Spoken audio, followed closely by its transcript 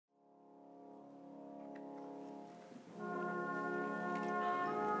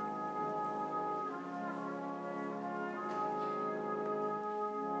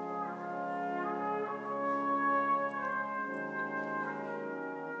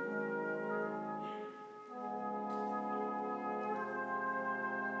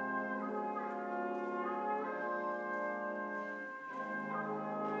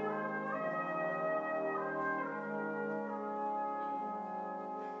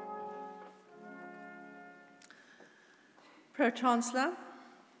Pro-Chancellor,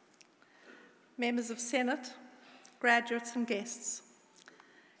 members of Senate, graduates and guests,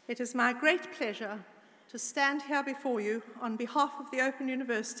 it is my great pleasure to stand here before you on behalf of the Open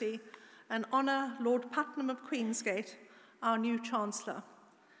University and honour Lord Putnam of Queensgate, our new Chancellor,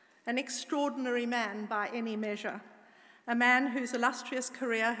 an extraordinary man by any measure, a man whose illustrious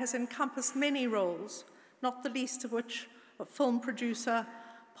career has encompassed many roles, not the least of which a film producer,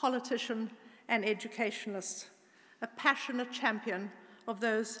 politician and educationalist, a passionate champion of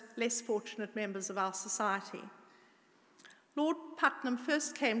those less fortunate members of our society. Lord Putnam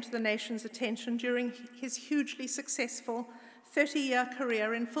first came to the nation's attention during his hugely successful 30-year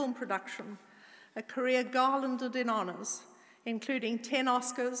career in film production, a career garlanded in honours, including 10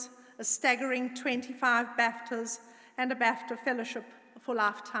 Oscars, a staggering 25 BAFTAs, and a BAFTA Fellowship for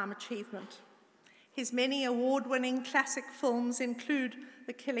Lifetime Achievement. His many award-winning classic films include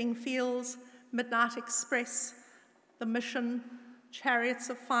The Killing Fields, Midnight Express, The Mission, Chariots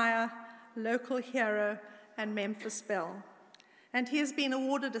of Fire, Local Hero, and Memphis Belle. And he has been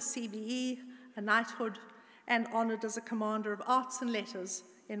awarded a CBE, a knighthood, and honoured as a Commander of Arts and Letters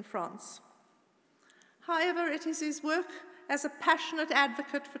in France. However, it is his work as a passionate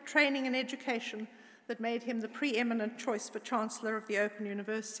advocate for training and education that made him the preeminent choice for Chancellor of the Open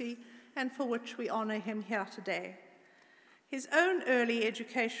University, and for which we honour him here today. His own early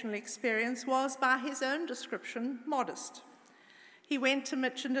educational experience was, by his own description, modest. He went to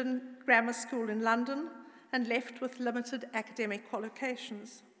Mitchelton Grammar School in London and left with limited academic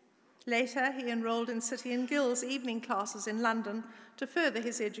qualifications. Later, he enrolled in City and Guilds evening classes in London to further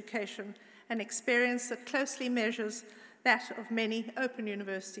his education, an experience that closely measures that of many Open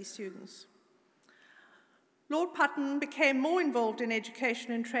University students. Lord Putnam became more involved in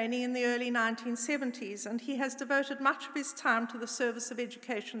education and training in the early 1970s, and he has devoted much of his time to the service of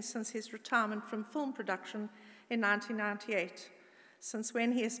education since his retirement from film production in 1998, since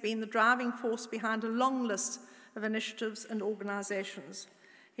when he has been the driving force behind a long list of initiatives and organisations.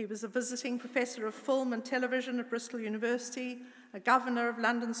 He was a visiting professor of film and television at Bristol University, a governor of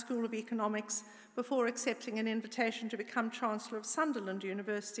London School of Economics, before accepting an invitation to become Chancellor of Sunderland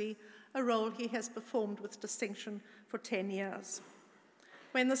University, a role he has performed with distinction for 10 years.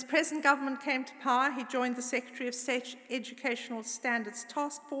 When this present government came to power, he joined the Secretary of State Educational Standards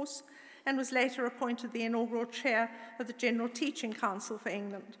Task Force and was later appointed the inaugural chair of the General Teaching Council for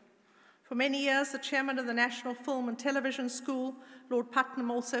England. For many years, the chairman of the National Film and Television School, Lord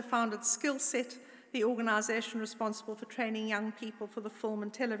Putnam also founded Skillset, the organisation responsible for training young people for the film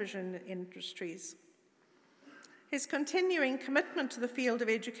and television industries. His continuing commitment to the field of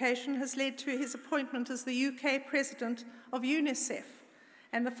education has led to his appointment as the UK President of UNICEF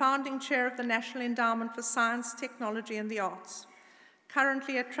and the founding chair of the National Endowment for Science, Technology and the Arts.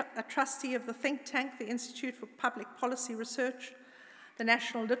 Currently a trustee of the think tank, the Institute for Public Policy Research, the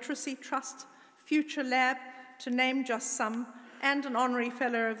National Literacy Trust, Future Lab, to name just some, and an honorary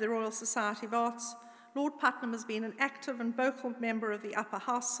fellow of the Royal Society of Arts, Lord Putnam has been an active and vocal member of the Upper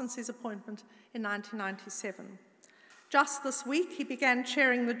House since his appointment in 1997. Just this week, he began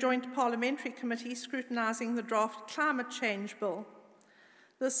chairing the Joint Parliamentary Committee scrutinising the draft Climate Change Bill.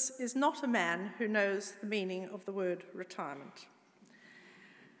 This is not a man who knows the meaning of the word retirement.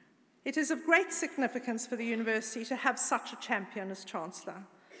 It is of great significance for the university to have such a champion as Chancellor,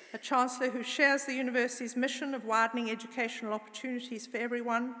 a Chancellor who shares the university's mission of widening educational opportunities for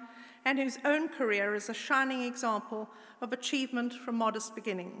everyone and whose own career is a shining example of achievement from modest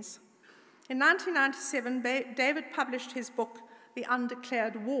beginnings. In 1997, David published his book, The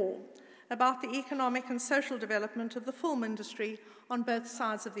Undeclared War, about the economic and social development of the film industry on both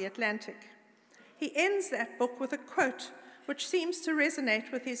sides of the Atlantic. He ends that book with a quote which seems to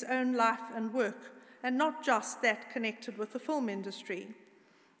resonate with his own life and work, and not just that connected with the film industry.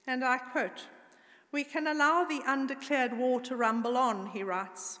 And I quote, "We can allow the undeclared war to rumble on," he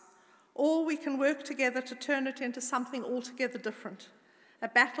writes, "or we can work together to turn it into something altogether different, a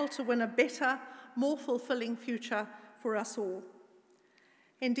battle to win a better, more fulfilling future for us all."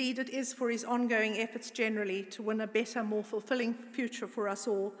 Indeed, it is for his ongoing efforts generally to win a better, more fulfilling future for us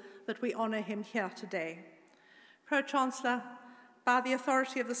all that we honour him here today. Pro-Chancellor, by the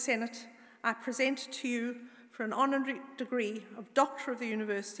authority of the Senate, I present to you for an honorary degree of Doctor of the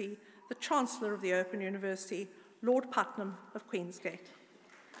University, the Chancellor of the Open University, Lord Putnam of Queensgate.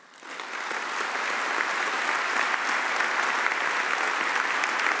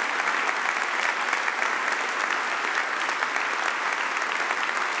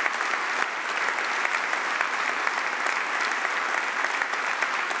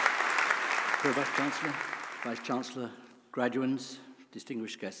 Vice-Chancellor, graduands,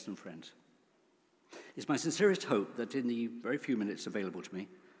 distinguished guests and friends. It's my sincerest hope that in the very few minutes available to me,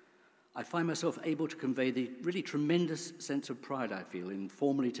 I find myself able to convey the really tremendous sense of pride I feel in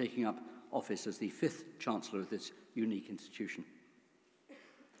formally taking up office as the 5th Chancellor of this unique institution.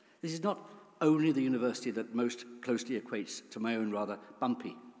 This is not only the university that most closely equates to my own rather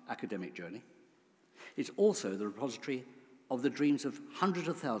bumpy academic journey. It's also the repository of the dreams of hundreds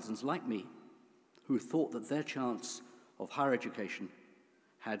of thousands like me who thought that their chance of higher education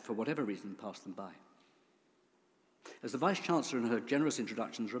had, for whatever reason, passed them by. As the Vice-Chancellor in her generous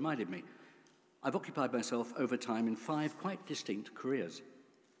introductions reminded me, I've occupied myself over time in 5 quite distinct careers.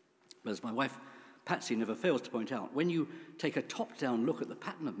 But as my wife, Patsy, never fails to point out, when you take a top-down look at the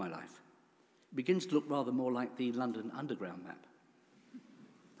pattern of my life, it begins to look rather more like the London Underground map.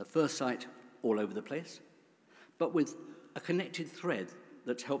 At first sight, all over the place, but with a connected thread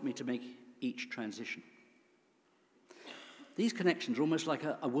that's helped me to make each transition. These connections are almost like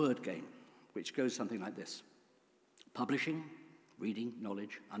a word game, which goes something like this. Publishing, reading,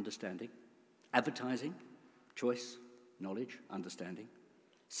 knowledge, understanding. Advertising, choice, knowledge, understanding.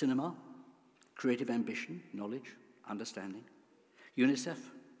 Cinema, creative ambition, knowledge, understanding. UNICEF,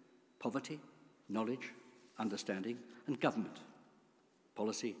 poverty, knowledge, understanding. And government,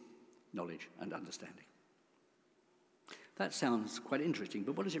 policy, knowledge, and understanding. That sounds quite interesting,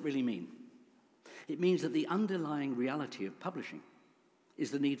 but what does it really mean? It means that the underlying reality of publishing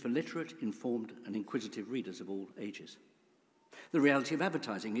is the need for literate, informed, and inquisitive readers of all ages. The reality of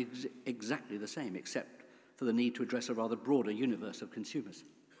advertising is exactly the same, except for the need to address a rather broader universe of consumers.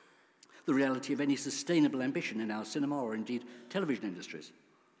 The reality of any sustainable ambition in our cinema or indeed television industries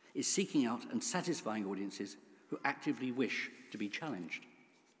is seeking out and satisfying audiences who actively wish to be challenged.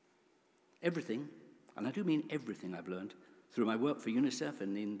 Everything, and I do mean everything I've learned through my work for UNICEF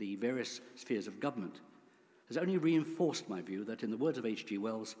and in the various spheres of government, has only reinforced my view that, in the words of H.G.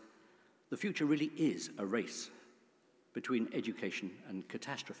 Wells, the future really is a race between education and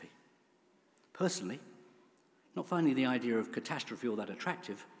catastrophe. Personally, not finding the idea of catastrophe all that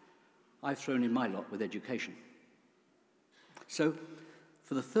attractive, I've thrown in my lot with education. So,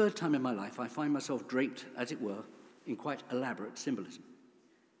 for the 3rd time in my life, I find myself draped, as it were, in quite elaborate symbolism.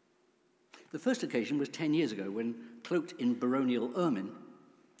 The first occasion was 10 years ago when, cloaked in baronial ermine,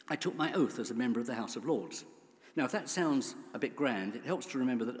 I took my oath as a member of the House of Lords. Now, if that sounds a bit grand, it helps to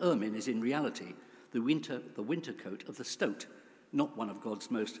remember that ermine is in reality the winter coat of the stoat, not one of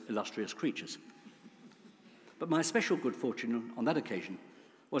God's most illustrious creatures. But my special good fortune on that occasion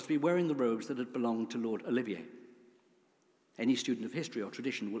was to be wearing the robes that had belonged to Lord Olivier. Any student of history or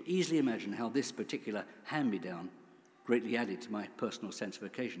tradition will easily imagine how this particular hand-me-down greatly added to my personal sense of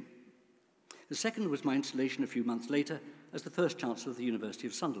occasion. The second was my installation a few months later as the first Chancellor of the University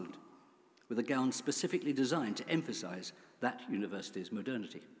of Sunderland, with a gown specifically designed to emphasise that university's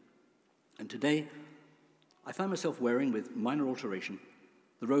modernity. And today, I find myself wearing, with minor alteration,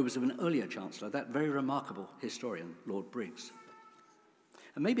 the robes of an earlier Chancellor, that very remarkable historian, Lord Briggs.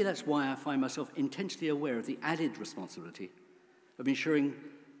 And maybe that's why I find myself intensely aware of the added responsibility of ensuring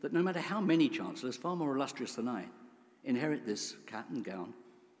that no matter how many Chancellors, far more illustrious than I, inherit this cap and gown,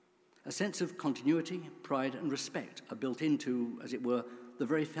 a sense of continuity, pride, and respect are built into, as it were, the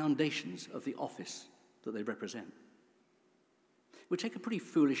very foundations of the office that they represent. It would take a pretty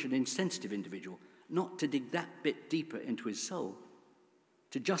foolish and insensitive individual not to dig that bit deeper into his soul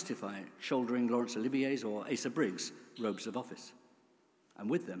to justify shouldering Laurence Olivier's or Asa Briggs' robes of office, and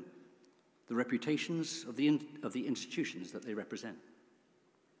with them, the reputations of the institutions that they represent.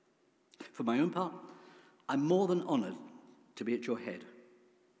 For my own part, I'm more than honoured to be at your head,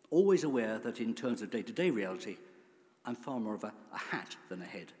 always aware that in terms of day-to-day reality, I'm far more of a hat than a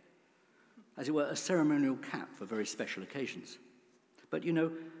head. As it were, a ceremonial cap for very special occasions. But you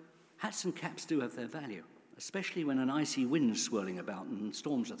know, hats and caps do have their value, especially when an icy wind's swirling about and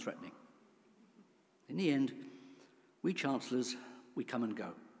storms are threatening. In the end, we Chancellors, we come and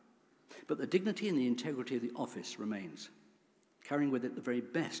go. But the dignity and the integrity of the office remains, carrying with it the very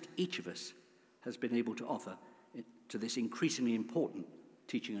best each of us has been able to offer to this increasingly important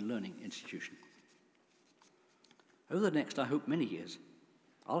teaching and learning institution. Over the next, I hope, many years,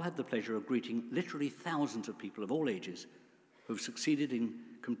 I'll have the pleasure of greeting literally thousands of people of all ages who've succeeded in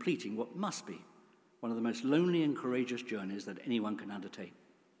completing what must be one of the most lonely and courageous journeys that anyone can undertake.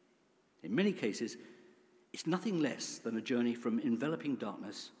 In many cases, it's nothing less than a journey from enveloping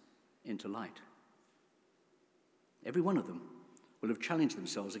darkness into light. Every one of them will have challenged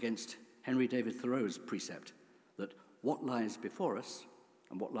themselves against Henry David Thoreau's precept that what lies before us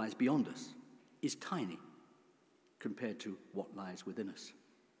and what lies beyond us is tiny compared to what lies within us.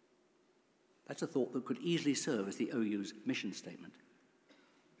 That's a thought that could easily serve as the OU's mission statement.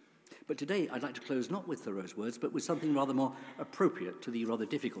 But today I'd like to close not with Thoreau's words, but with something rather more appropriate to the rather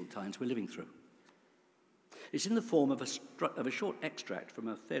difficult times we're living through. It's in the form of a short extract from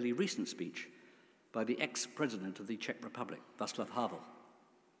a fairly recent speech by the ex-president of the Czech Republic, Václav Havel.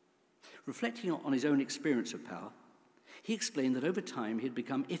 Reflecting on his own experience of power, he explained that over time he had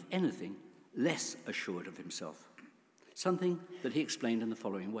become, if anything, less assured of himself, something that he explained in the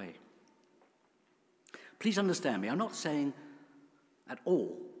following way. Please understand me, I'm not saying at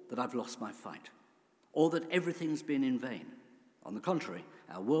all that I've lost my fight, or that everything's been in vain. On the contrary,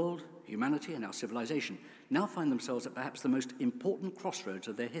 our world, humanity, and our civilization now find themselves at perhaps the most important crossroads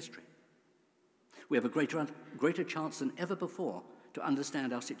of their history. We have a greater chance than ever before to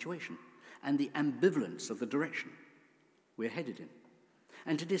understand our situation and the ambivalence of the direction we're headed in,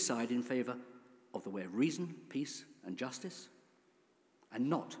 and to decide in favor of the way of reason, peace, and justice, and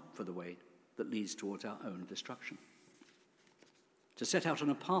not for the way that leads towards our own destruction. To set out on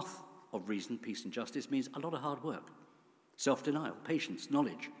a path of reason, peace, and justice means a lot of hard work, self-denial, patience,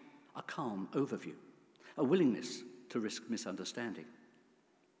 knowledge, a calm overview, a willingness to risk misunderstanding.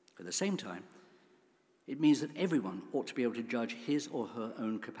 At the same time, it means that everyone ought to be able to judge his or her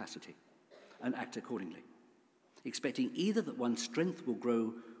own capacity and act accordingly, expecting either that one's strength will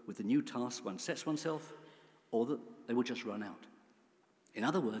grow with the new task one sets oneself, or that they will just run out. In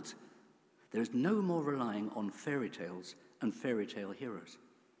other words, there is no more relying on fairy tales and fairy tale heroes.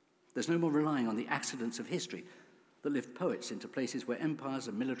 There's no more relying on the accidents of history that lift poets into places where empires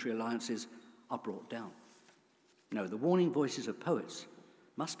and military alliances are brought down. No, the warning voices of poets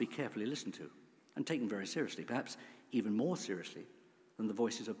must be carefully listened to and taken very seriously, perhaps even more seriously than the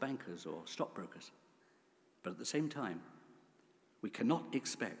voices of bankers or stockbrokers. But at the same time, we cannot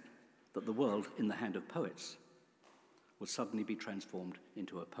expect that the world in the hand of poets will suddenly be transformed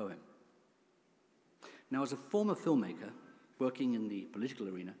into a poem. Now, as a former filmmaker working in the political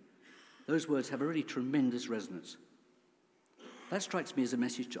arena, those words have a really tremendous resonance. That strikes me as a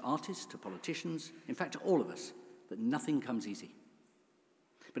message to artists, to politicians, in fact to all of us, that nothing comes easy.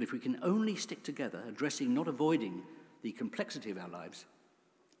 But if we can only stick together, addressing, not avoiding, the complexity of our lives,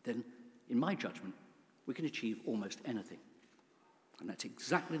 then, in my judgment, we can achieve almost anything. And that's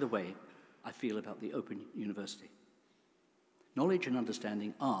exactly the way I feel about the Open University. Knowledge and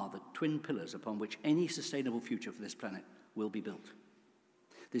understanding are the twin pillars upon which any sustainable future for this planet will be built.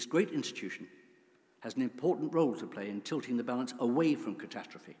 This great institution has an important role to play in tilting the balance away from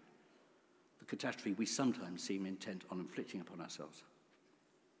catastrophe, the catastrophe we sometimes seem intent on inflicting upon ourselves.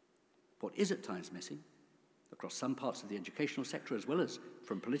 What is at times missing, across some parts of the educational sector as well as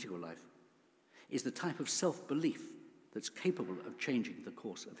from political life, is the type of self-belief that's capable of changing the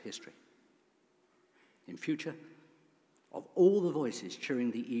course of history. In future, of all the voices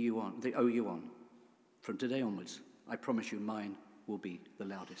cheering the OU on, from today onwards, I promise you mine will be the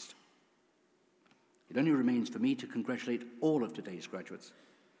loudest. It only remains for me to congratulate all of today's graduates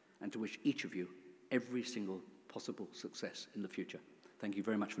and to wish each of you every single possible success in the future. Thank you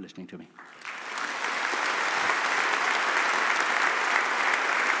very much for listening to me.